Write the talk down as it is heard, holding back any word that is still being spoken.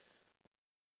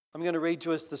I'm going to read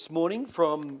to us this morning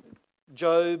from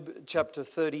Job chapter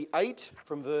 38,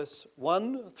 from verse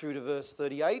 1 through to verse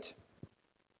 38,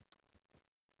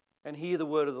 and hear the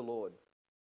word of the Lord.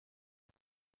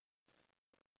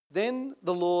 Then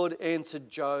the Lord answered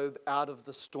Job out of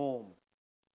the storm.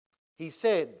 He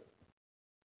said,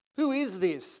 "Who is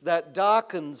this that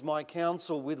darkens my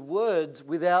counsel with words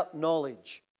without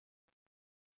knowledge?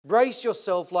 Brace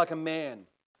yourself like a man.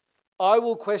 I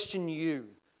will question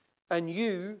you, and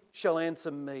you shall answer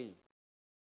me.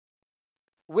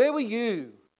 Where were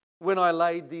you when I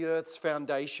laid the earth's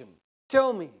foundation?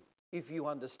 Tell me if you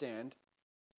understand.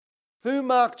 Who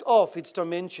marked off its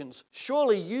dimensions?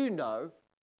 Surely you know.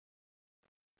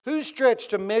 Who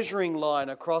stretched a measuring line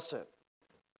across it?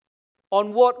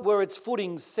 On what were its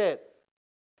footings set?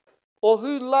 Or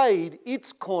who laid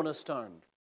its cornerstone?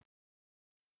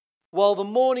 While the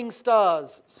morning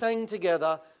stars sang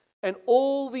together and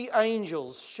all the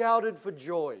angels shouted for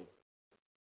joy.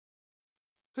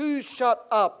 Who shut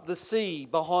up the sea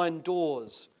behind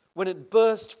doors when it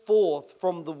burst forth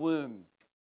from the womb?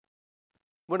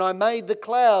 When I made the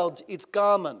clouds its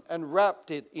garment and wrapped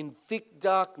it in thick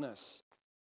darkness?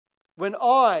 When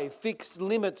I fixed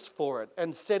limits for it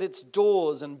and set its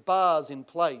doors and bars in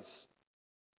place?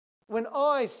 When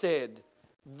I said,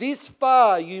 'This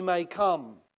far you may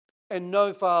come and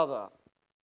no farther.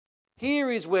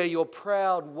 Here is where your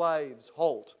proud waves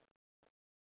halt.'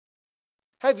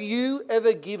 Have you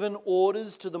ever given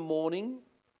orders to the morning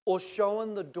or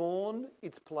shown the dawn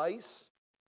its place,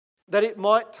 that it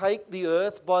might take the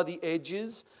earth by the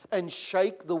edges and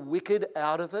shake the wicked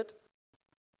out of it?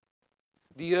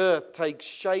 The earth takes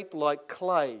shape like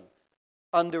clay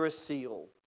under a seal.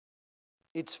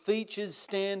 Its features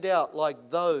stand out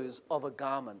like those of a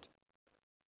garment.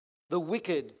 The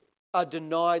wicked are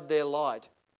denied their light,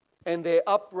 and their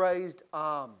upraised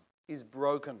arm is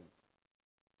broken.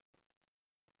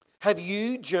 Have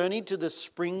you journeyed to the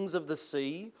springs of the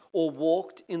sea or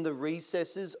walked in the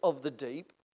recesses of the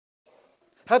deep?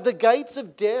 Have the gates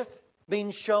of death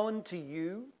been shown to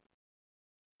you?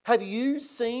 Have you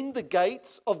seen the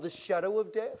gates of the shadow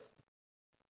of death?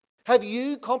 Have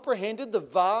you comprehended the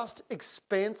vast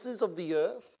expanses of the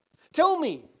earth? Tell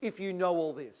me if you know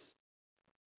all this.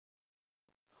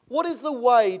 What is the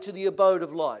way to the abode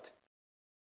of light?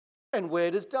 And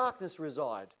where does darkness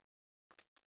reside?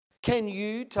 Can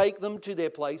you take them to their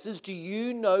places? Do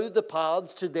you know the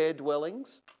paths to their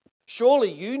dwellings?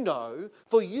 Surely you know,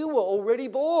 for you were already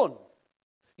born.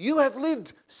 You have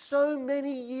lived so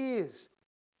many years.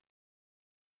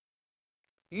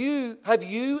 Have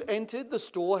you entered the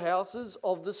storehouses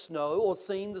of the snow or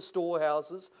seen the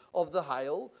storehouses of the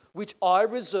hail, which I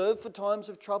reserve for times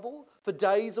of trouble, for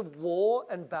days of war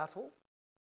and battle?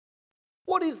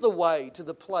 What is the way to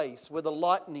the place where the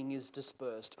lightning is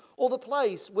dispersed, or the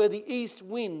place where the east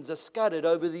winds are scattered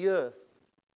over the earth?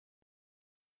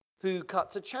 Who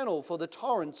cuts a channel for the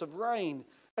torrents of rain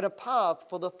and a path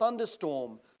for the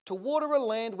thunderstorm, to water a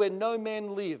land where no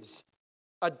man lives,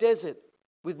 a desert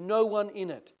with no one in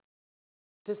it,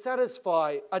 to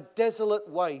satisfy a desolate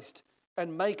waste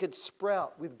and make it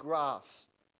sprout with grass?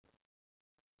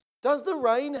 Does the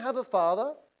rain have a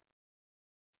father?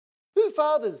 Who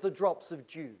fathers the drops of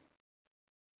dew?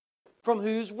 From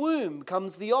whose womb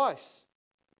comes the ice?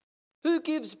 Who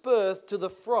gives birth to the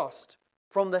frost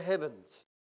from the heavens,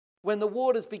 when the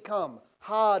waters become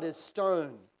hard as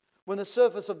stone, when the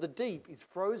surface of the deep is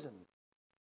frozen?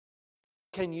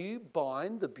 Can you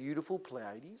bind the beautiful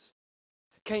Pleiades?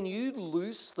 Can you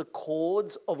loose the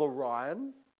cords of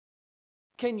Orion?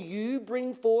 Can you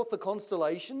bring forth the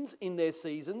constellations in their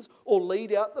seasons, or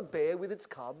lead out the bear with its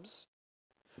cubs?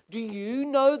 Do you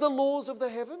know the laws of the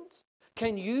heavens?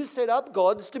 Can you set up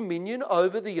God's dominion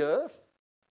over the earth?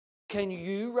 Can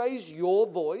you raise your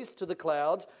voice to the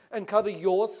clouds and cover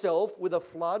yourself with a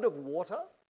flood of water?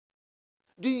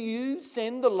 Do you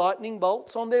send the lightning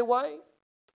bolts on their way?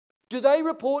 Do they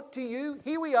report to you,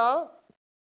 'Here we are'?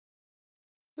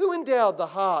 Who endowed the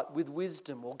heart with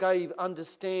wisdom or gave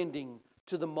understanding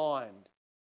to the mind?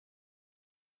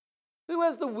 Who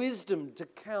has the wisdom to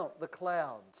count the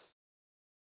clouds?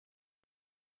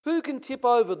 Who can tip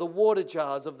over the water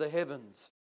jars of the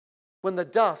heavens when the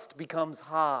dust becomes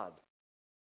hard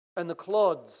and the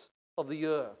clods of the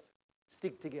earth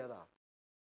stick together?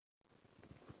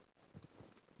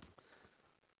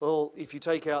 Well, if you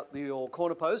take out your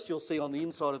corner post, you'll see on the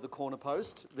inside of the corner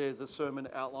post there's a sermon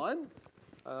outline.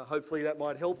 Hopefully that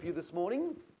might help you this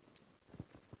morning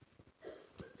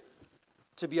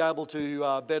to be able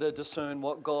to better discern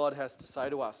what God has to say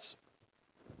to us.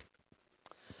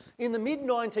 In the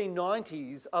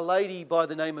mid-1990s, a lady by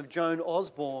the name of Joan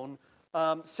Osborne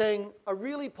sang a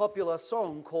really popular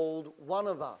song called One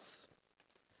of Us.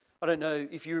 I don't know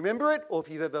if you remember it or if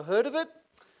you've ever heard of it.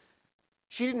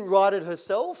 She didn't write it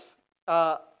herself,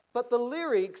 but the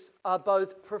lyrics are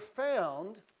both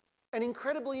profound and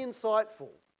incredibly insightful.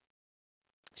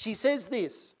 She says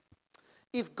this: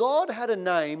 "If God had a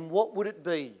name, what would it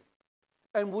be?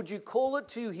 And would you call it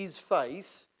to his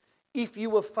face if you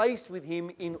were faced with him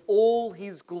in all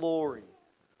his glory?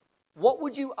 What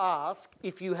would you ask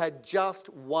if you had just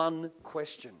one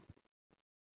question?"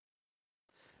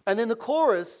 And then the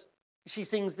chorus, she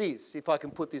sings this, if I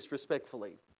can put this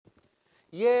respectfully.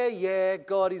 "Yeah, yeah,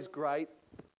 God is great.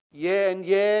 Yeah, and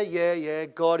yeah,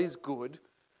 God is good.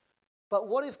 But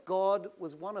what if God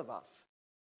was one of us?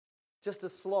 Just a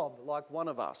slob like one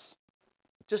of us.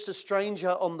 Just a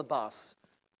stranger on the bus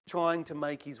trying to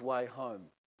make his way home."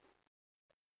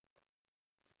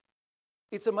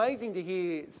 It's amazing to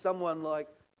hear someone like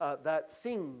that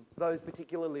sing those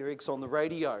particular lyrics on the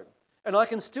radio. And I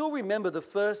can still remember the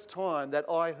first time that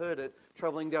I heard it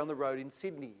travelling down the road in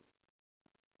Sydney.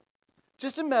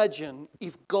 Just imagine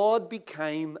if God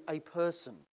became a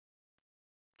person,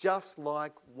 just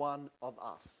like one of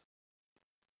us.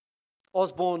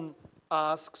 Osborne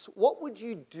asks, what would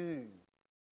you do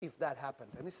if that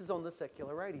happened? And this is on the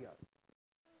secular radio.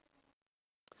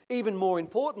 Even more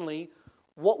importantly,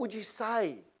 what would you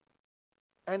say?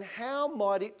 And how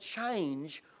might it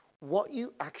change what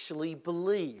you actually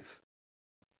believe?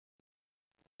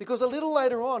 Because a little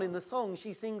later on in the song,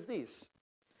 she sings this: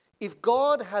 "If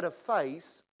God had a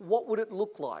face, what would it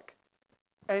look like?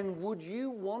 And would you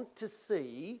want to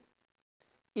see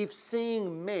if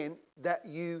seeing meant that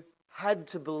you had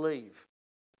to believe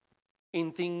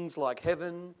in things like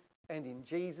heaven and in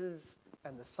Jesus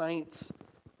and the saints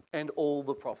and all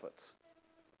the prophets?"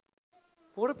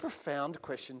 What a profound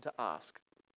question to ask.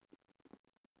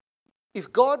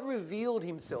 If God revealed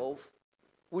himself,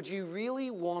 would you really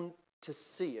want to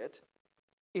see it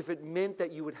if it meant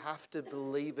that you would have to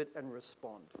believe it and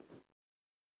respond?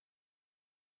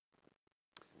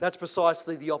 That's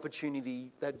precisely the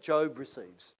opportunity that Job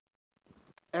receives.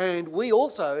 And we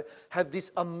also have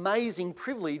this amazing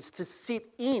privilege to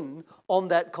sit in on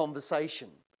that conversation.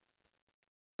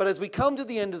 But as we come to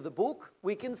the end of the book,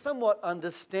 we can somewhat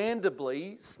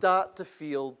understandably start to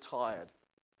feel tired,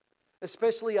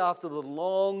 especially after the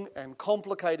long and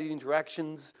complicated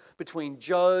interactions between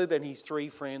Job and his three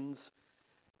friends.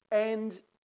 And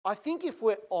I think if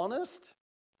we're honest,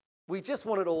 we just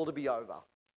want it all to be over.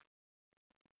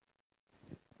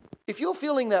 If you're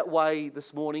feeling that way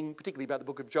this morning, particularly about the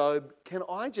book of Job, can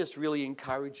I just really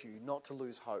encourage you not to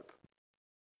lose hope?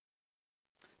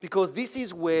 Because this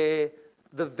is where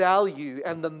the value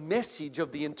and the message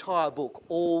of the entire book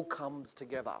all comes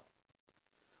together.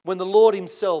 When the Lord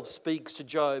himself speaks to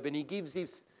Job and he gives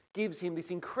him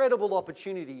this incredible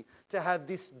opportunity to have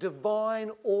this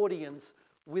divine audience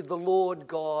with the Lord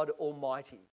God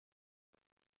Almighty.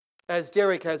 As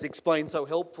Derek has explained so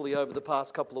helpfully over the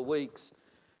past couple of weeks,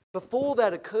 before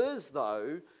that occurs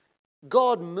though,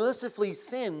 God mercifully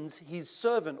sends his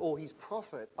servant or his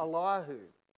prophet, Elihu.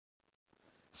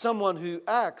 Someone who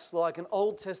acts like an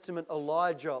Old Testament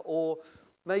Elijah or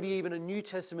maybe even a New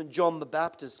Testament John the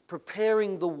Baptist,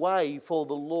 preparing the way for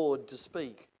the Lord to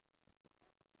speak.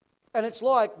 And it's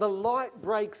like the light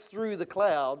breaks through the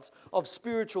clouds of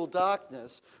spiritual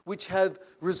darkness, which have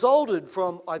resulted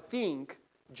from, I think,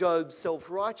 Job's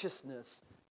self-righteousness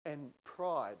and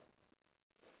pride.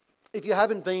 If you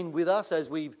haven't been with us as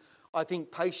we've, I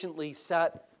think, patiently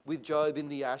sat with Job in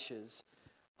the ashes,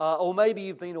 or maybe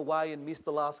you've been away and missed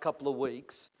the last couple of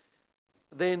weeks,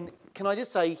 then can I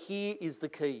just say, here is the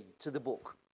key to the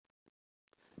book.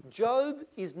 Job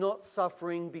is not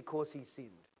suffering because he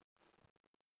sinned.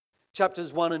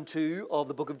 Chapters 1 and 2 of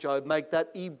the book of Job make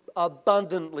that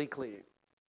abundantly clear.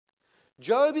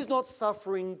 Job is not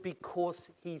suffering because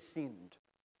he sinned.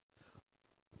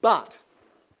 But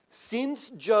since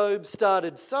Job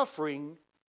started suffering,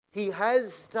 he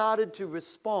has started to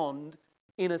respond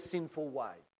in a sinful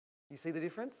way. You see the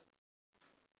difference?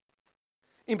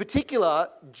 In particular,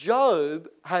 Job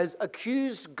has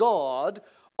accused God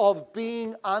of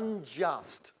being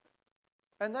unjust.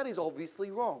 And that is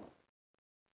obviously wrong.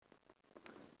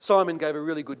 Simon gave a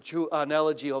really good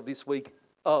analogy of this week,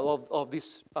 of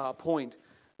this point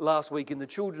last week in the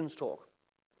children's talk.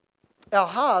 Our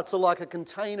hearts are like a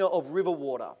container of river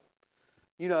water,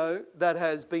 that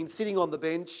has been sitting on the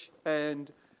bench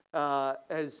and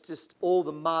has just all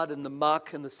the mud and the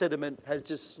muck and the sediment has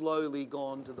just slowly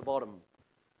gone to the bottom.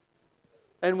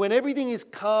 And when everything is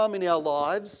calm in our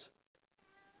lives,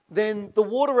 then the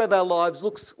water of our lives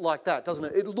looks like that, doesn't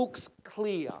it? It looks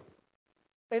clear.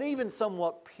 and even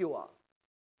somewhat pure.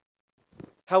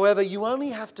 However, you only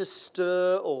have to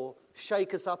stir or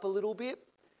shake us up a little bit,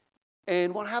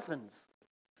 and what happens?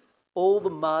 All the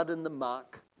mud and the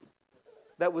muck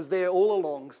that was there all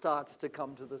along starts to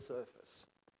come to the surface.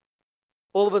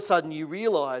 All of a sudden you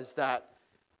realise that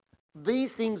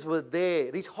these things were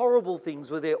there, these horrible things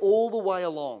were there all the way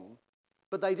along,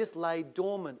 but they just lay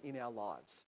dormant in our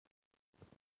lives.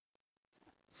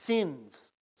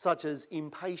 Sins such as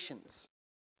impatience,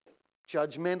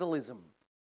 judgmentalism,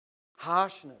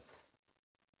 harshness,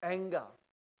 anger,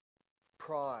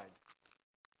 pride.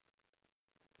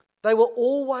 They were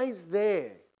always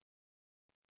there.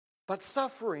 But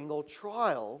suffering or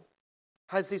trial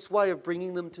has this way of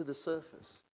bringing them to the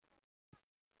surface.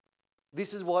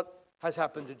 This is what has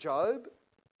happened to Job,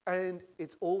 and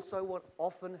it's also what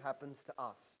often happens to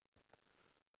us.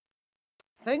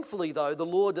 Thankfully, though, the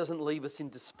Lord doesn't leave us in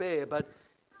despair, but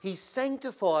He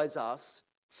sanctifies us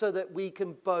so that we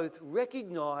can both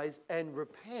recognise and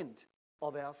repent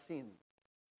of our sin.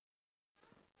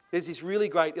 There's this really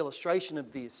great illustration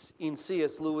of this in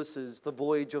C.S. Lewis's The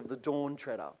Voyage of the Dawn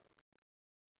Treader.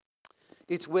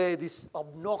 It's where this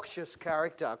obnoxious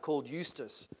character called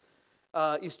Eustace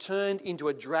is turned into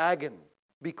a dragon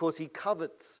because he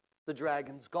covets the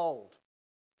dragon's gold.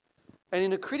 And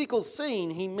in a critical scene,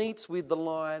 he meets with the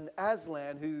lion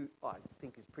Aslan, who I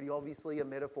think is pretty obviously a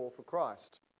metaphor for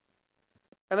Christ.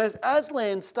 And as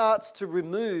Aslan starts to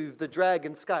remove the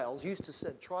dragon scales, Eustace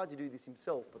had tried to do this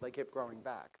himself, but they kept growing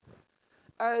back.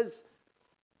 As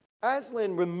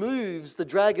Aslan removes the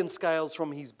dragon scales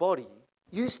from his body,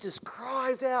 Eustace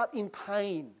cries out in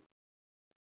pain.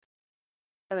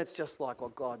 And it's just like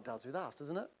what God does with us,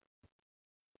 isn't it?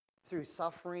 Through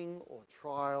suffering or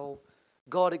trial,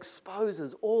 God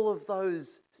exposes all of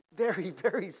those very,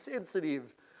 very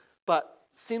sensitive but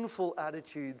sinful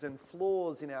attitudes and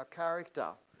flaws in our character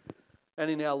and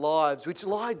in our lives, which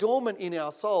lie dormant in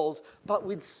our souls, but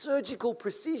with surgical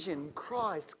precision,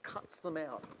 Christ cuts them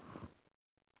out.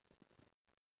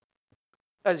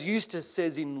 As Eustace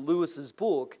says in Lewis's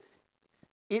book,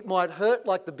 it might hurt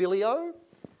like the billy-o,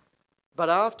 but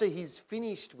after he's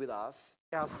finished with us,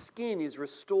 our skin is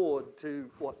restored to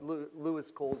what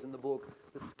Lewis calls in the book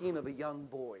the skin of a young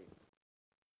boy.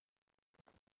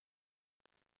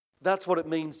 That's what it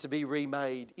means to be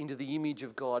remade into the image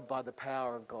of God by the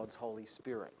power of God's Holy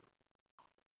Spirit.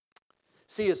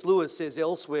 C.S. Lewis says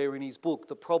elsewhere in his book,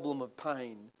 The Problem of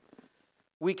Pain,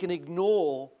 we can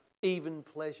ignore even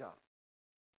pleasure,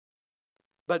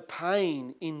 but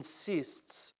pain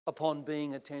insists upon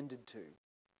being attended to.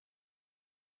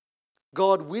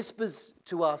 God whispers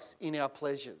to us in our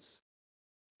pleasures.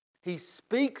 He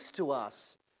speaks to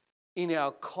us in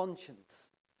our conscience,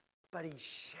 but He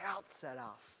shouts at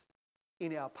us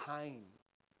in our pain.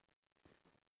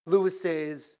 Lewis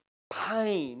says,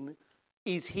 pain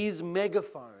is His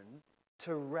megaphone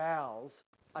to rouse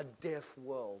a deaf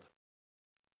world.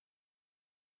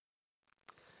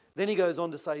 Then he goes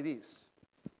on to say this,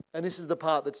 and this is the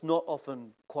part that's not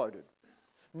often quoted.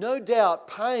 No doubt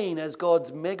pain as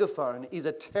God's megaphone is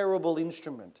a terrible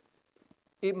instrument.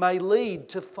 It may lead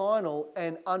to final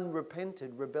and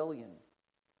unrepented rebellion.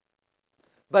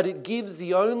 But it gives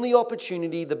the only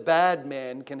opportunity the bad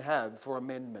man can have for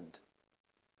amendment.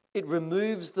 It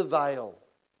removes the veil.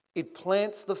 It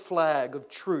plants the flag of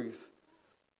truth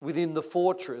within the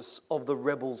fortress of the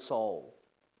rebel soul.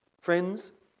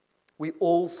 Friends, we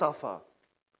all suffer.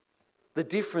 The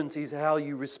difference is how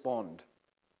you respond.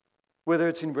 Whether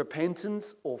it's in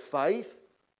repentance or faith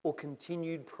or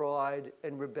continued pride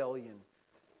and rebellion.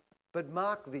 But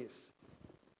mark this,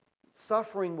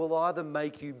 suffering will either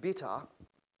make you bitter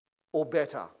or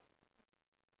better.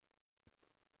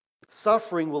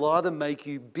 Suffering will either make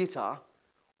you bitter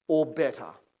or better,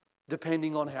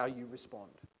 depending on how you respond.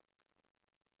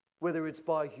 Whether it's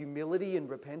by humility and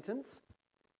repentance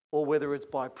or whether it's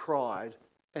by pride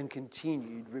and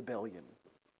continued rebellion.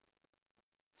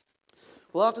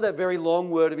 Well, after that very long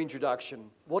word of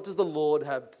introduction, what does the Lord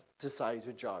have to say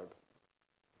to Job?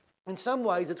 In some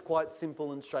ways, it's quite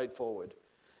simple and straightforward.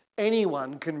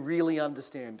 Anyone can really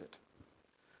understand it.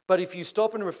 But if you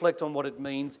stop and reflect on what it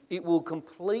means, it will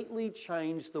completely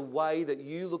change the way that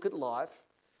you look at life,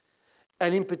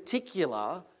 and in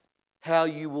particular, how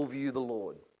you will view the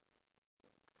Lord.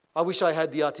 I wish I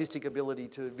had the artistic ability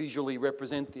to visually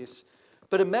represent this.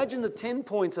 But imagine the 10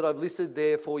 points that I've listed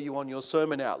there for you on your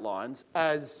sermon outlines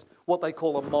as what they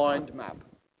call a mind map.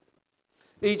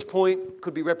 Each point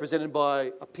could be represented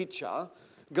by a picture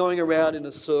going around in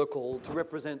a circle to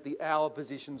represent the hour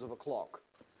positions of a clock.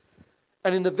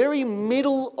 And in the very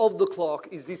middle of the clock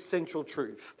is this central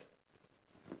truth.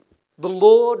 The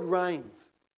Lord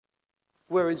reigns.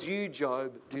 whereas you,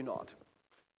 Job, do not.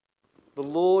 The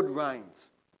Lord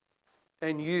reigns,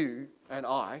 and you and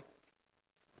I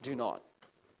do not.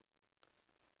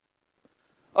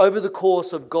 Over the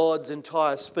course of God's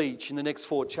entire speech in the next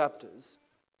 4 chapters,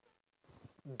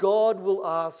 God will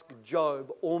ask Job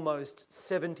almost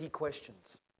 70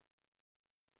 questions.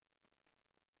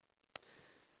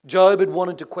 Job had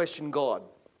wanted to question God.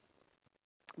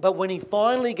 But when he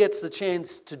finally gets the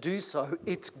chance to do so,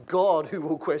 it's God who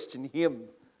will question him.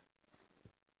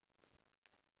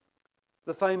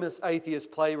 The famous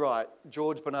atheist playwright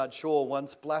George Bernard Shaw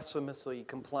once blasphemously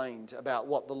complained about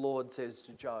what the Lord says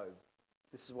to Job.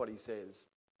 This is what he says.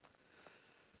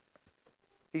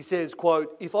 He says,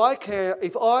 quote, if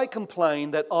I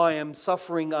complain that I am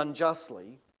suffering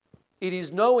unjustly, it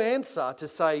is no answer to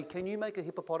say, can you make a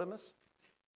hippopotamus?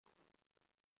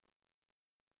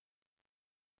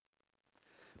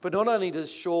 But not only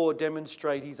does Shaw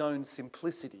demonstrate his own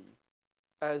simplicity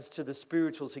as to the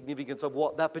spiritual significance of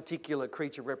what that particular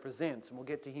creature represents, and we'll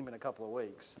get to him in a couple of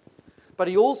weeks, but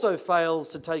he also fails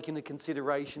to take into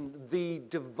consideration the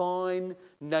divine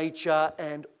nature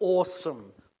and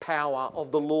awesome power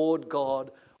of the Lord God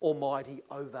Almighty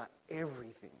over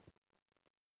everything.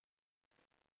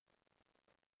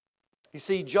 You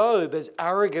see, Job has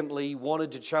arrogantly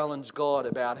wanted to challenge God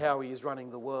about how he is running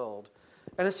the world,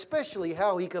 and especially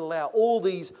how he could allow all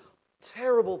these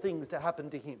terrible things to happen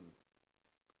to him.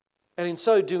 And in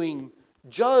so doing,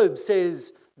 Job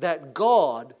says that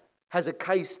God has a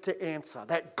case to answer,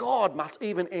 that God must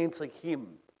even answer him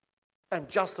and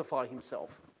justify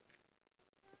himself.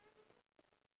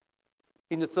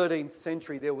 In the 13th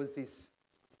century, there was this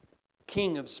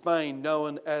king of Spain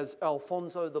known as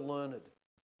Alfonso the Learned.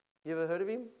 You ever heard of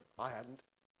him? I hadn't.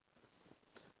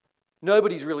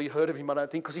 Nobody's really heard of him, I don't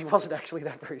think, because he wasn't actually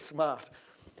that very smart.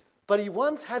 But he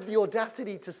once had the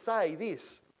audacity to say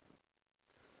this: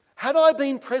 had I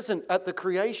been present at the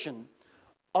creation,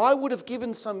 I would have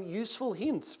given some useful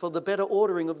hints for the better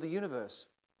ordering of the universe.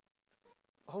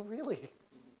 Oh, really?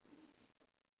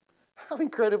 How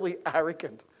incredibly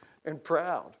arrogant and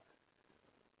proud.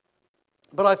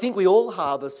 But I think we all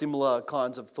harbour similar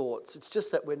kinds of thoughts. It's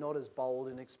just that we're not as bold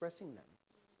in expressing them.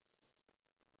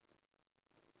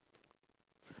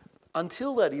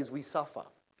 Until that is, we suffer.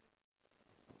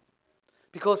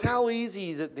 Because how easy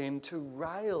is it then to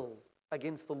rail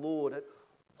against the Lord at,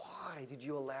 why did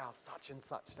you allow such and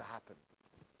such to happen?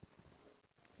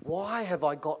 Why have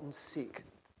I gotten sick?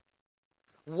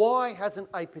 Why hasn't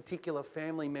a particular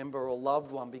family member or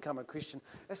loved one become a Christian,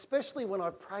 especially when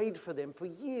I've prayed for them for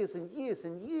years and years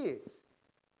and years?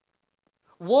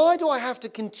 Why do I have to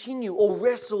continue or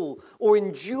wrestle or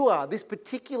endure this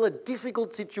particular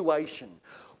difficult situation?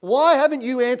 Why haven't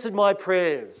you answered my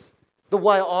prayers the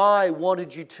way I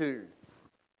wanted you to?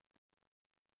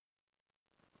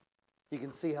 You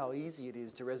can see how easy it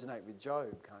is to resonate with Job,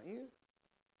 can't you?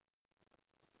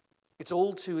 It's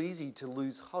all too easy to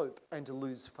lose hope and to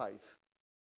lose faith.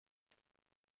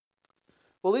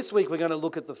 Well, this week we're going to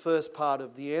look at the first part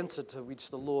of the answer to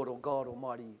which the Lord or God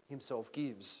Almighty himself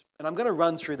gives. And I'm going to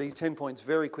run through these 10 points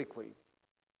very quickly.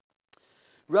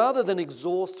 Rather than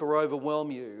exhaust or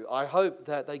overwhelm you, I hope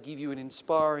that they give you an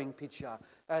inspiring picture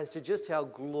as to just how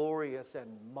glorious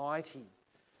and mighty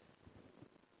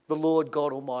the Lord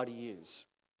God Almighty is.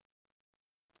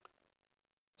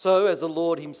 So, as the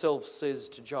Lord himself says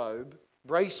to Job,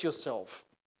 brace yourself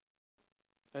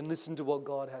and listen to what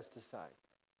God has to say.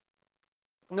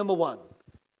 Number one,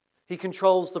 he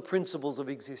controls the principles of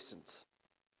existence.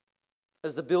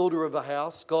 As the builder of a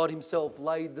house, God himself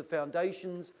laid the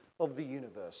foundations of the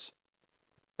universe.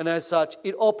 And as such,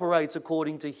 it operates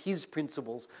according to his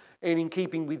principles and in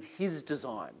keeping with his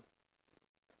design.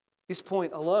 This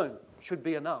point alone should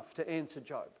be enough to answer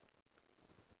Job.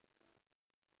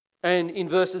 And in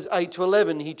verses 8 to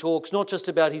 11, he talks not just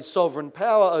about his sovereign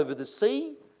power over the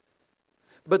sea,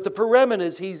 but the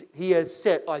parameters he has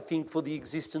set, I think, for the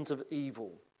existence of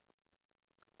evil.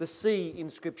 The sea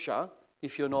in Scripture,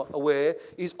 if you're not aware,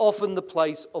 is often the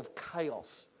place of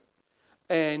chaos.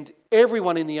 And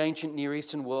everyone in the ancient Near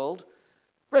Eastern world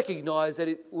recognised that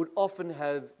it would often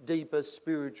have deeper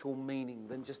spiritual meaning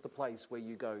than just the place where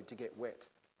you go to get wet.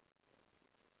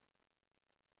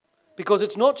 Because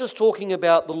it's not just talking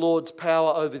about the Lord's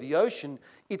power over the ocean,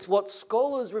 it's what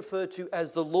scholars refer to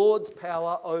as the Lord's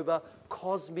power over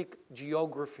cosmic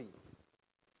geography.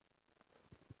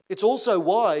 It's also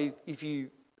why, if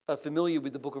you are familiar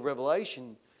with the book of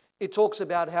Revelation, it talks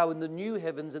about how in the new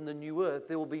heavens and the new earth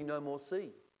there will be no more sea.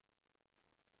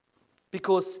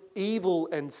 Because evil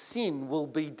and sin will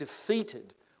be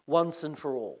defeated once and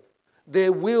for all.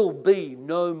 There will be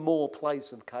no more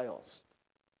place of chaos.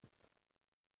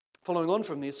 Following on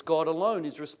from this, God alone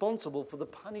is responsible for the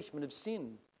punishment of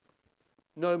sin.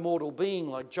 No mortal being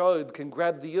like Job can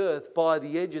grab the earth by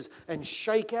the edges and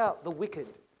shake out the wicked.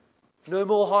 No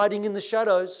more hiding in the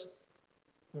shadows.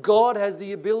 God has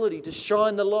the ability to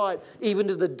shine the light even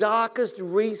to the darkest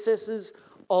recesses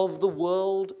of the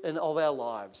world and of our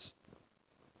lives.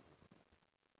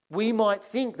 We might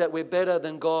think that we're better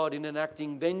than God in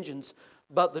enacting vengeance,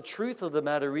 but the truth of the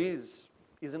matter is,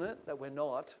 isn't it, that we're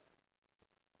not.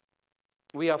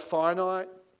 We are finite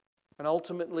and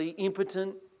ultimately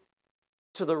impotent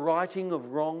to the righting of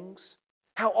wrongs.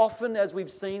 How often, as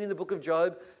we've seen in the book of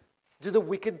Job, do the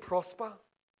wicked prosper?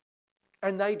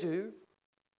 And they do.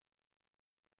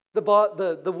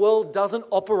 The world doesn't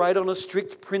operate on a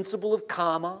strict principle of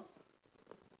karma.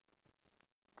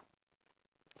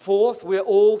 Fourth, we're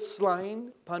all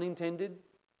slain, pun intended,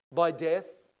 by death.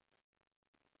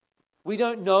 We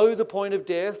don't know the point of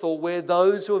death or where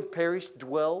those who have perished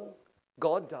dwell.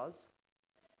 God does.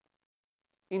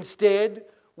 Instead,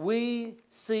 we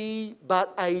see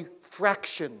but a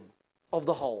fraction of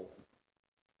the whole.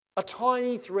 A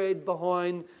tiny thread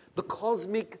behind the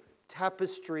cosmic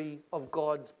tapestry of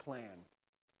God's plan.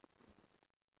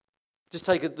 Just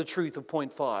take it the truth of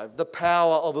point 5, the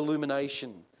power of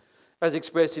illumination, as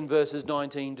expressed in verses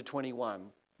 19 to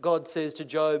 21. God says to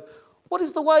Job, "What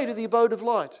is the way to the abode of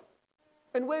light?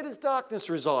 And where does darkness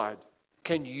reside?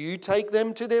 Can you take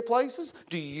them to their places?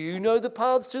 Do you know the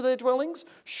paths to their dwellings?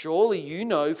 Surely you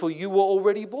know, for you were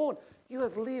already born. You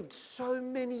have lived so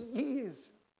many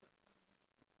years."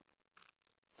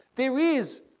 There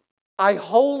is a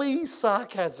holy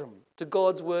sarcasm to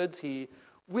God's words here,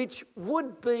 which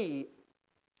would be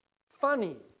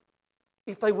funny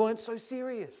if they weren't so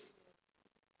serious.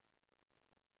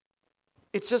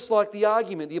 It's just like the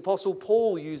argument the Apostle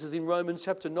Paul uses in Romans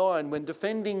chapter 9 when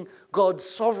defending God's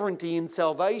sovereignty in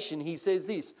salvation. He says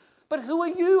this, "But who are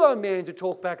you, O man, to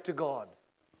talk back to God?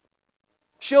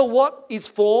 Shall what is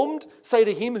formed say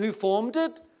to him who formed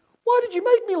it, 'Why did you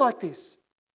make me like this?'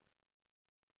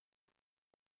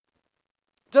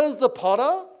 Does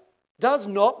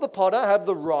not the potter have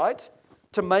the right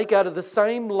to make out of the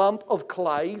same lump of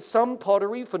clay some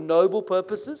pottery for noble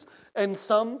purposes and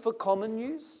some for common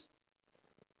use?"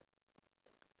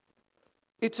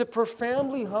 It's a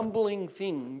profoundly humbling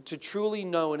thing to truly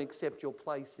know and accept your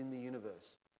place in the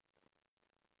universe.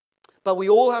 But we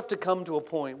all have to come to a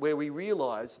point where we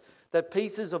realise that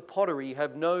pieces of pottery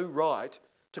have no right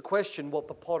to question what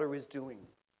the potter is doing.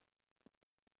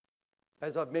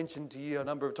 As I've mentioned to you a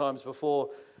number of times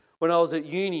before, when I was at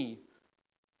uni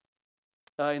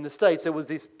in the States, there was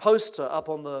this poster up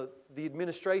on the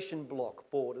administration block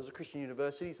board. It was a Christian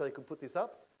university, so they could put this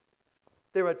up.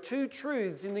 There are 2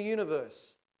 truths in the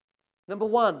universe. Number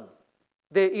 1,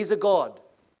 there is a God.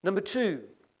 Number 2,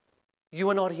 you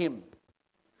are not him.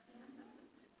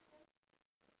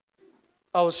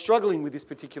 I was struggling with this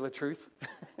particular truth,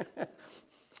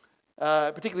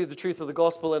 particularly the truth of the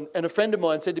gospel. And a friend of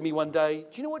mine said to me one day,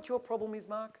 "Do you know what your problem is,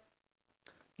 Mark?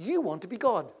 You want to be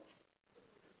God."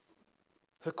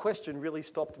 Her question really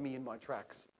stopped me in my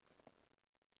tracks.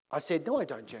 I said, "No, I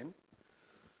don't, Jen."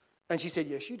 And she said,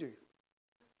 "Yes, you do.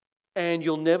 And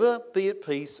you'll never be at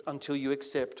peace until you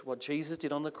accept what Jesus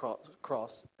did on the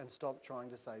cross and stop trying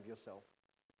to save yourself."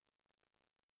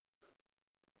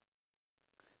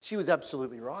 She was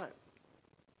absolutely right.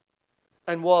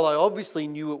 And while I obviously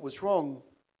knew it was wrong,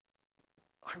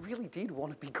 I really did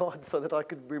want to be God so that I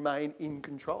could remain in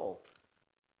control.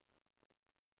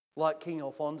 Like King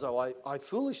Alfonso, I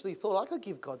foolishly thought I could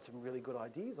give God some really good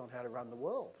ideas on how to run the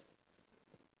world.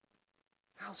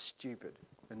 How stupid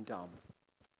and dumb.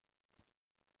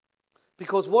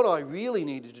 Because what I really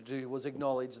needed to do was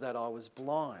acknowledge that I was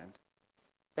blind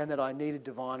and that I needed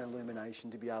divine illumination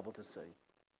to be able to see.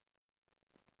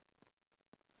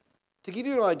 To give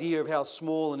you an idea of how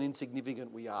small and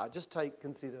insignificant we are, just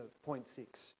consider point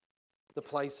 6, the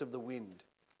place of the wind.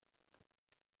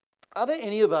 Are there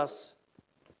any of us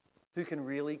who can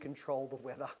really control the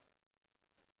weather?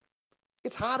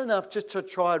 It's hard enough just to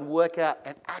try and work out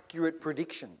an accurate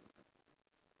prediction.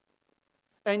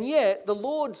 And yet, the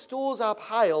Lord stores up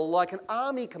hail like an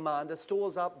army commander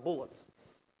stores up bullets.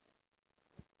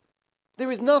 There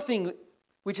is nothing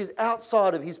which is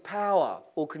outside of his power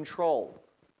or control.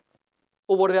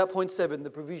 Or what about point 7, the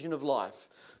provision of life?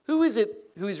 Who is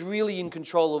it who is really in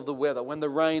control of the weather when the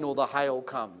rain or the hail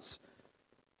comes?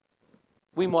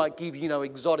 We might give,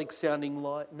 exotic sounding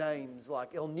names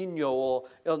like El Niño or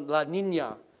La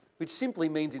Niña, which simply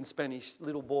means in Spanish,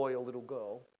 little boy or little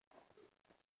girl.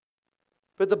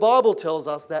 But the Bible tells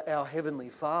us that our Heavenly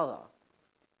Father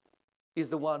is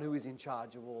the one who is in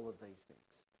charge of all of these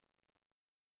things.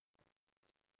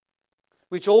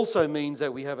 which also means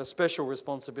that we have a special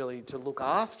responsibility to look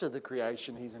after the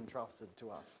creation he's entrusted to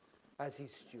us as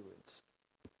his stewards.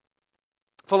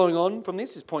 Following on from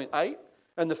this is point 8,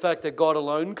 and the fact that God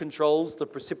alone controls the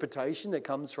precipitation that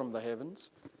comes from the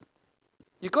heavens.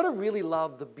 You've got to really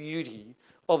love the beauty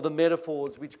of the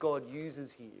metaphors which God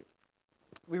uses here.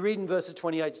 We read in verses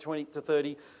 28 to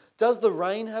 30, "Does the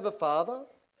rain have a father?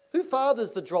 Who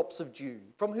fathers the drops of dew?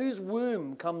 From whose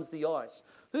womb comes the ice?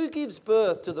 Who gives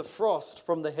birth to the frost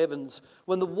from the heavens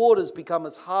when the waters become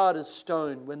as hard as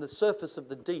stone, when the surface of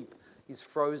the deep is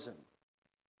frozen?"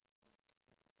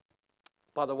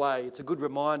 By the way, it's a good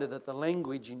reminder that the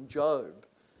language in Job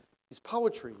is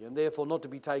poetry and therefore not to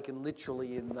be taken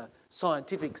literally in the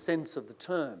scientific sense of the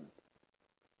term.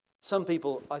 Some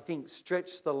people, I think,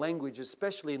 stretch the language,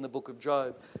 especially in the book of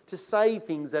Job, to say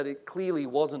things that it clearly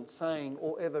wasn't saying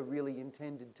or ever really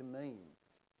intended to mean.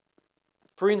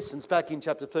 For instance, back in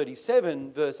chapter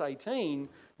 37, verse 18,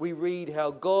 we read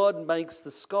how God makes the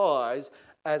skies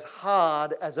as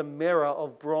hard as a mirror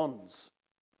of bronze.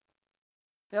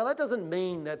 Now, that doesn't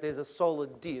mean that there's a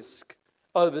solid disc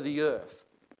over the earth.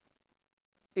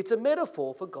 It's a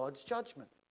metaphor for God's judgment.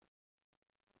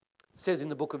 It says in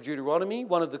the book of Deuteronomy,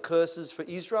 one of the curses for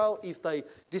Israel, if they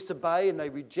disobey and they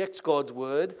reject God's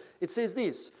word, it says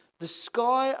this: "The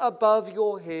sky above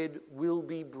your head will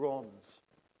be bronze,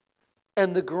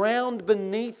 and the ground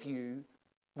beneath you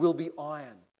will be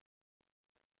iron."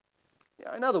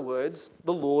 In other words,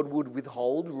 the Lord would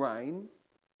withhold rain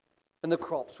and the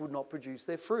crops would not produce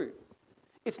their fruit.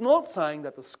 It's not saying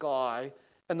that the sky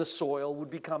and the soil would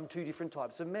become two different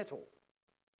types of metal.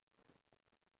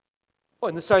 Well,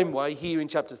 in the same way, here in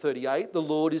chapter 38, the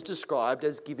Lord is described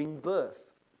as giving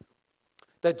birth.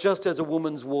 That just as a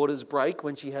woman's waters break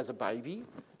when she has a baby,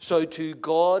 so too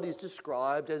God is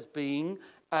described as being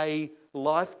a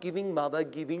life-giving mother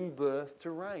giving birth to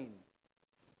rain.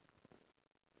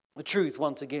 The truth,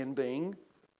 once again, being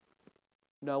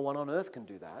no one on earth can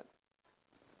do that.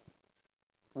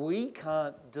 We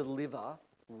can't deliver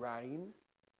rain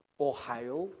or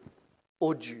hail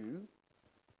or dew.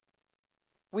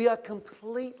 We are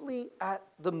completely at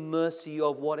the mercy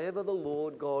of whatever the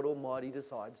Lord God Almighty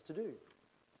decides to do.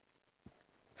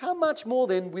 How much more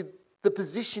then with the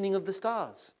positioning of the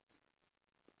stars?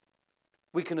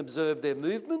 We can observe their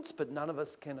movements, but none of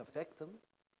us can affect them.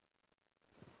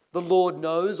 The Lord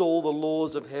knows all the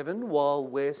laws of heaven while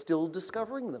we're still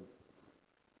discovering them.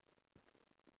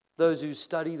 Those who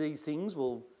study these things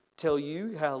will tell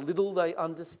you how little they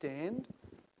understand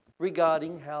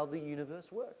regarding how the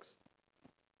universe works.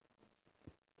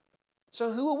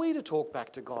 So who are we to talk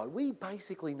back to God? We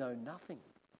basically know nothing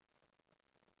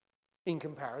in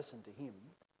comparison to him.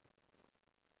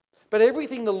 But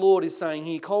everything the Lord is saying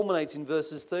here culminates in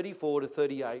verses 34 to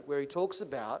 38, where he talks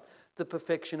about the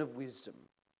perfection of wisdom.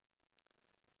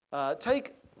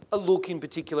 Take a look in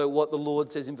particular at what the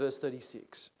Lord says in verse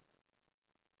 36.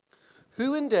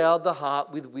 "Who endowed the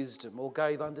heart with wisdom or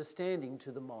gave understanding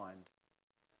to the mind?"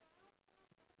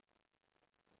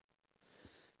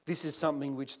 This is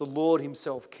something which the Lord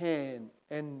himself can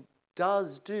and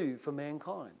does do for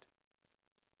mankind,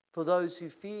 for those who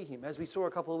fear him. As we saw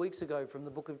a couple of weeks ago from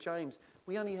the book of James,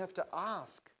 we only have to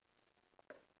ask,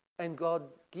 and God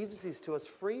gives this to us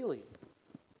freely.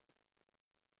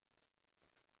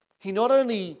 He not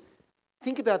only,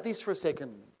 think about this for a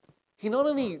second, he not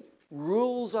only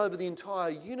rules over the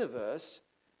entire universe,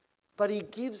 but he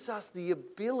gives us the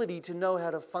ability to know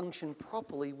how to function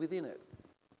properly within it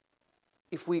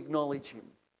if we acknowledge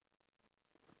him.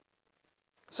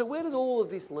 So where does all of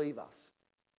this leave us?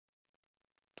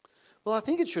 Well, I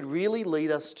think it should really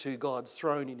lead us to God's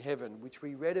throne in heaven, which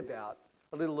we read about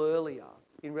a little earlier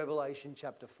in Revelation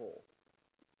chapter 4.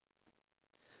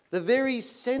 The very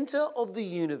centre of the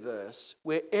universe,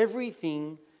 where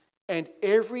everything and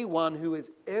everyone who has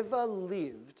ever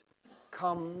lived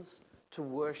comes to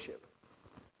worship.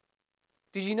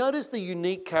 Did you notice the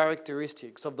unique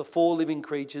characteristics of the four living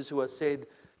creatures who are said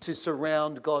to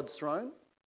surround God's throne?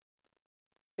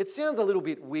 It sounds a little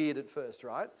bit weird at first,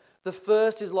 right? The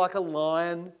first is like a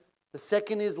lion, the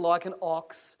second is like an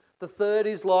ox, the third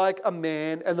is like a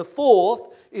man, and the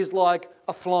fourth is like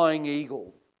a flying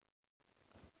eagle.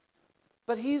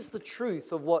 But here's the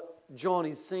truth of what John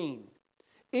is seeing.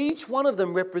 Each one of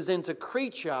them represents a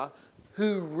creature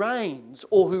who reigns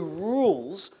or who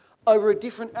rules over a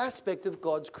different aspect of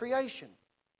God's creation.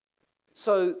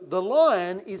 So the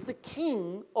lion is the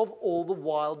king of all the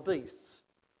wild beasts.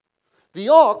 The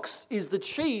ox is the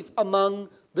chief among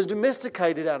the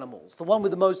domesticated animals, the one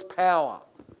with the most power.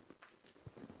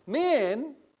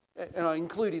 Man, and I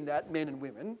include in that men and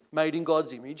women made in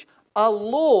God's image, are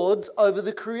lords over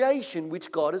the creation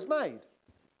which God has made.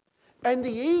 And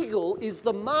the eagle is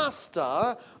the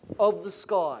master of the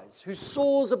skies, who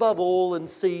soars above all and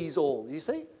sees all. You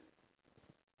see?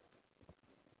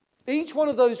 Each one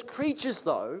of those creatures,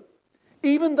 though,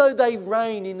 even though they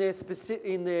reign in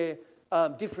their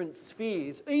different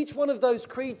spheres, each one of those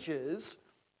creatures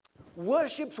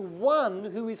worships one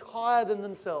who is higher than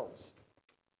themselves.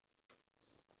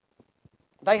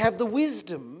 They have the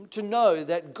wisdom to know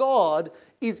that God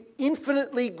is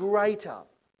infinitely greater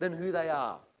than who they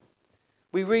are.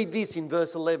 We read this in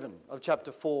verse 11 of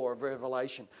chapter 4 of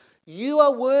Revelation. You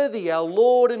are worthy, our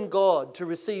Lord and God, to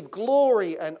receive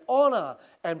glory and honor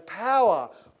and power,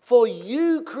 for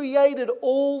you created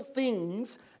all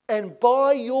things, and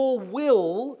by your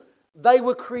will they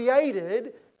were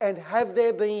created and have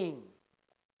their being.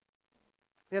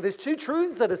 Now there's two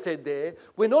truths that are said there.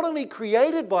 We're not only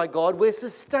created by God, we're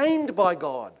sustained by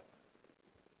God.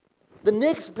 The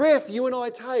next breath you and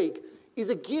I take is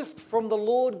a gift from the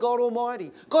Lord God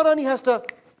Almighty. God only has to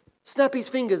snap his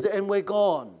fingers and we're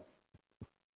gone.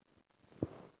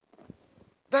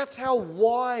 That's how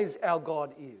wise our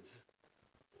God is.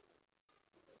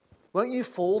 Won't you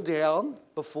fall down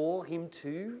before him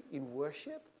too in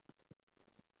worship?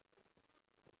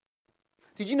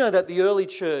 Did you know that the early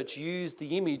church used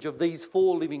the image of these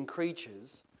four living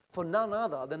creatures for none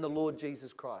other than the Lord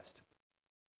Jesus Christ?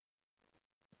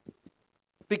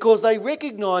 Because they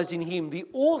recognized in him the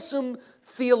awesome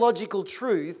theological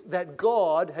truth that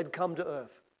God had come to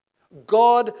earth.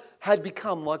 God had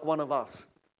become like one of us.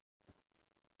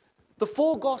 The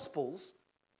four Gospels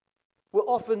were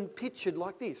often pictured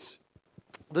like this.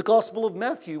 The Gospel of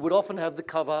Matthew would often have the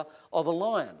cover of a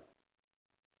lion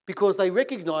because they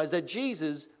recognized that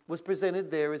Jesus was presented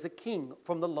there as a king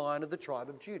from the line of the tribe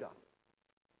of Judah.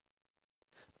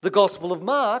 The Gospel of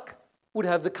Mark would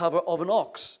have the cover of an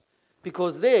ox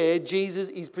because there Jesus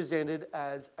is presented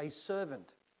as a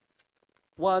servant,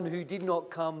 one who did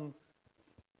not come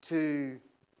to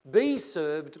be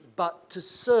served but to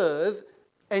serve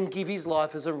and give his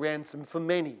life as a ransom for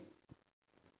many.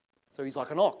 So he's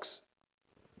like an ox.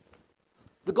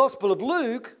 The Gospel of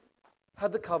Luke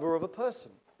had the cover of a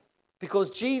person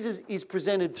because Jesus is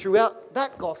presented throughout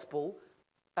that Gospel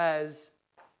as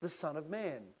the Son of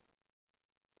Man.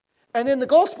 And then the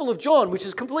Gospel of John, which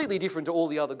is completely different to all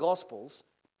the other Gospels,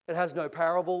 it has no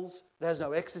parables, it has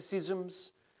no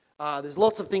exorcisms, there's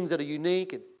lots of things that are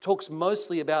unique. It talks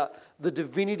mostly about the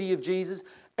divinity of Jesus.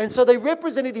 And so they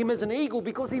represented him as an eagle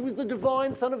because he was the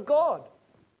divine Son of God.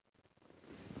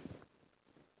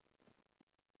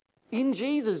 In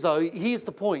Jesus, though, here's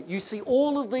the point. You see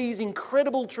all of these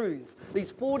incredible truths,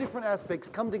 these four different aspects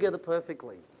come together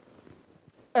perfectly.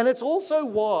 And it's also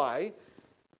why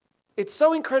it's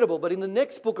so incredible, but in the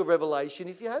next book of Revelation,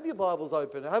 if you have your Bibles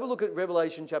open, have a look at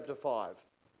Revelation chapter 5.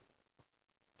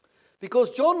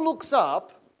 Because John looks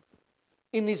up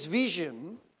in this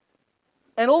vision,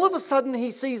 and all of a sudden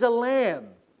he sees a lamb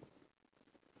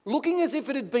looking as if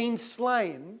it had been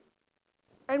slain.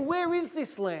 And where is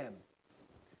this lamb?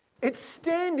 It's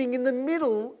standing in the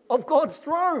middle of God's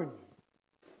throne.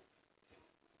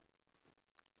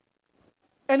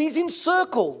 And he's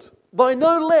encircled by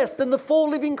no less than the four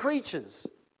living creatures.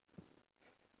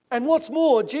 And what's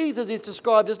more, Jesus is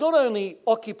described as not only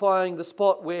occupying the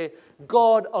spot where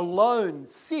God alone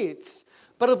sits,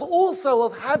 but also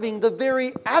of having the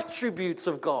very attributes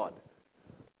of God.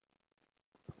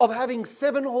 Of having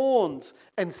 7 horns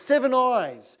and 7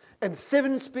 eyes and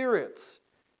 7 spirits.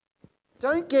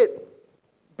 Don't get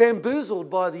bamboozled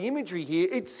by the imagery here.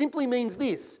 It simply means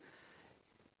this.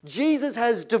 Jesus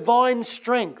has divine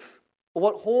strength, or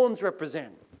what horns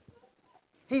represent.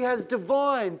 He has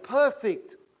divine,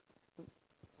 perfect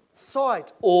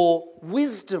sight or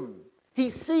wisdom. He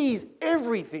sees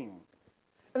everything.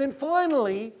 And then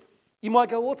finally, you might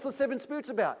go, what's the 7 spirits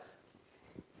about?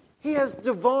 He has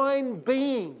divine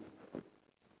being.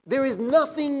 There is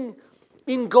nothing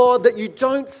in God that you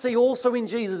don't see also in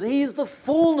Jesus. He is the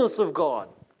fullness of God.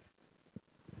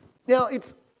 Now,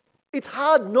 it's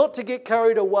hard not to get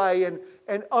carried away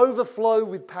and overflow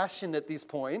with passion at this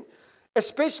point,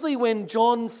 especially when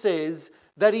John says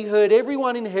that he heard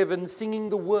everyone in heaven singing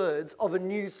the words of a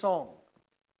new song.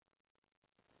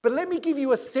 But let me give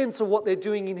you a sense of what they're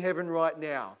doing in heaven right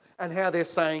now and how they're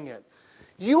saying it.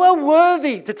 You are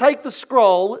worthy to take the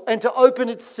scroll and to open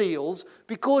its seals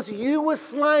because you were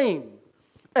slain.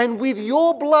 And with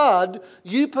your blood,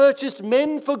 you purchased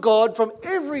men for God from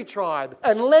every tribe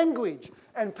and language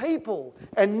and people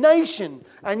and nation.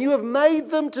 And you have made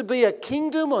them to be a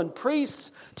kingdom and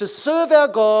priests to serve our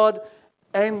God,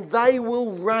 and they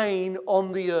will reign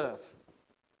on the earth.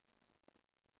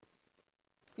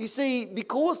 You see,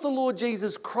 because the Lord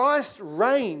Jesus Christ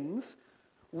reigns,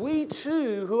 we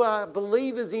too, who are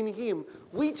believers in him,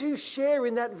 we too share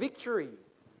in that victory.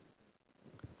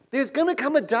 There's going to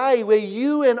come a day where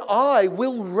you and I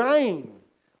will reign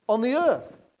on the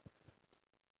earth.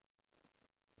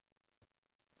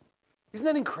 Isn't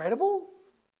that incredible?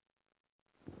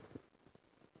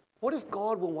 What if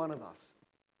God were one of us?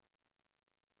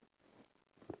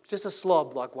 Just a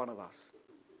slob like one of us.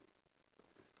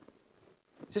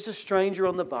 Just a stranger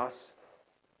on the bus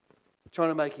trying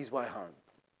to make his way home.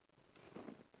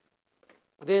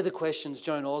 They're the questions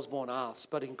Joan Osborne asked,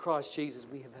 but in Christ Jesus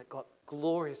we have got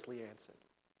gloriously answered.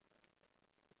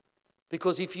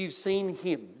 Because if you've seen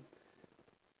him,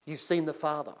 you've seen the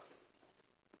Father.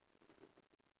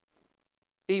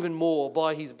 Even more,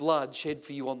 by his blood shed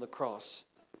for you on the cross,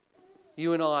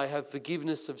 you and I have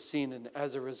forgiveness of sin and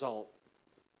as a result,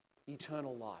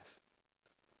 eternal life.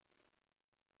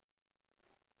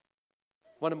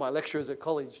 One of my lecturers at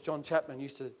college, John Chapman,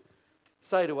 used to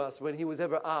say to us when he was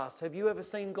ever asked, have you ever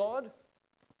seen God?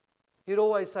 He'd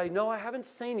always say, no, I haven't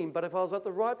seen him, but if I was at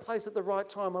the right place at the right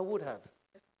time, I would have.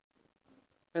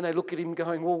 And they look at him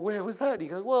going, well, where was that? He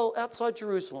goes, well, outside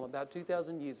Jerusalem about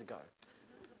 2,000 years ago.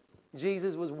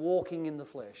 Jesus was walking in the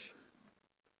flesh.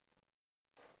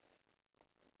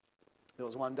 There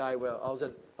was one day where I was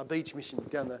at a beach mission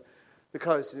down the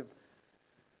coast, and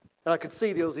I could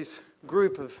see there was this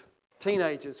group of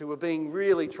teenagers who were being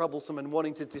really troublesome and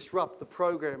wanting to disrupt the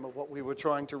program of what we were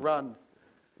trying to run.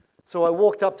 So I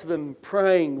walked up to them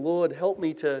praying, Lord, help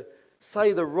me to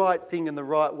say the right thing in the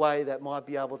right way that might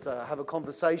be able to have a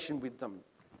conversation with them.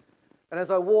 And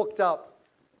as I walked up,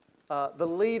 the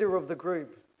leader of the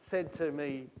group said to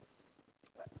me,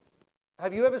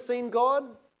 have you ever seen God?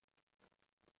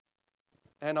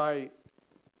 And I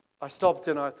stopped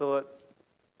and I thought,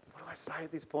 what do I say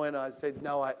at this point? I said,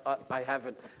 no, I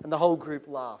haven't. And the whole group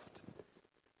laughed.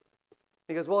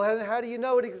 He goes, well, how do you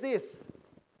know it exists?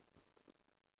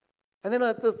 And then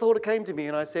the thought came to me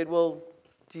and I said, well,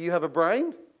 do you have a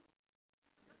brain?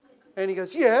 And he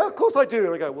goes, yeah, of course I do.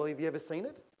 And I go, well, have you ever seen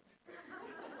it?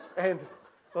 And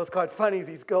it was quite funny as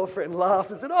his girlfriend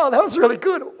laughed and said, oh, that was really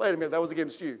good. Wait a minute, that was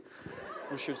against you.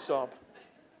 We should stop.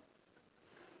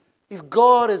 If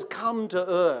God has come to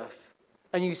earth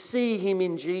and you see him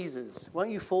in Jesus, won't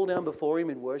you fall down before him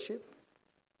in worship?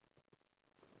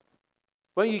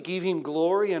 Won't you give him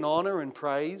glory and honour and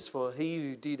praise for he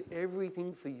who did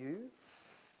everything for you?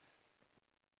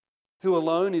 Who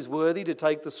alone is worthy to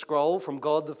take the scroll from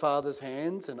God the Father's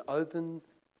hands and open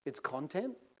its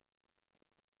content?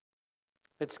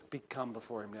 Let's come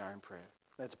before him now in prayer.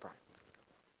 Let's pray.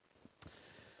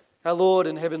 Our Lord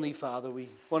and Heavenly Father, we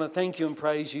want to thank you and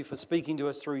praise you for speaking to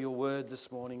us through your word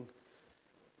this morning.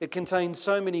 It contains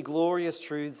so many glorious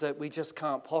truths that we just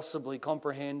can't possibly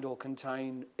comprehend or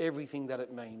contain everything that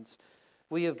it means.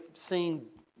 We have seen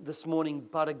this morning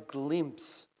but a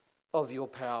glimpse of your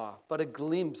power, but a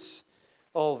glimpse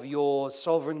of your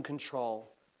sovereign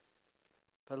control.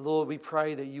 But Lord, we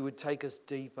pray that you would take us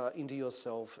deeper into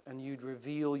yourself and you'd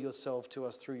reveal yourself to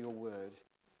us through your word.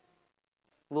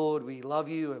 Lord, we love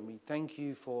you and we thank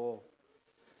you for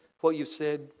what you've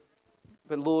said.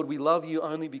 But Lord, we love you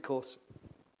only because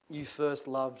you first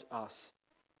loved us.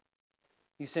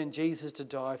 You sent Jesus to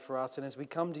die for us. And as we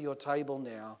come to your table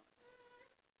now,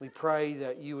 we pray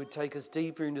that you would take us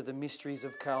deeper into the mysteries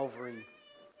of Calvary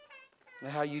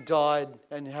and how you died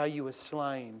and how you were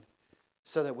slain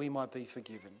so that we might be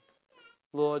forgiven.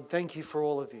 Lord, thank you for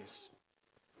all of this.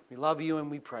 We love you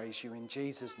and we praise you in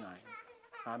Jesus' name.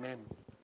 Amen.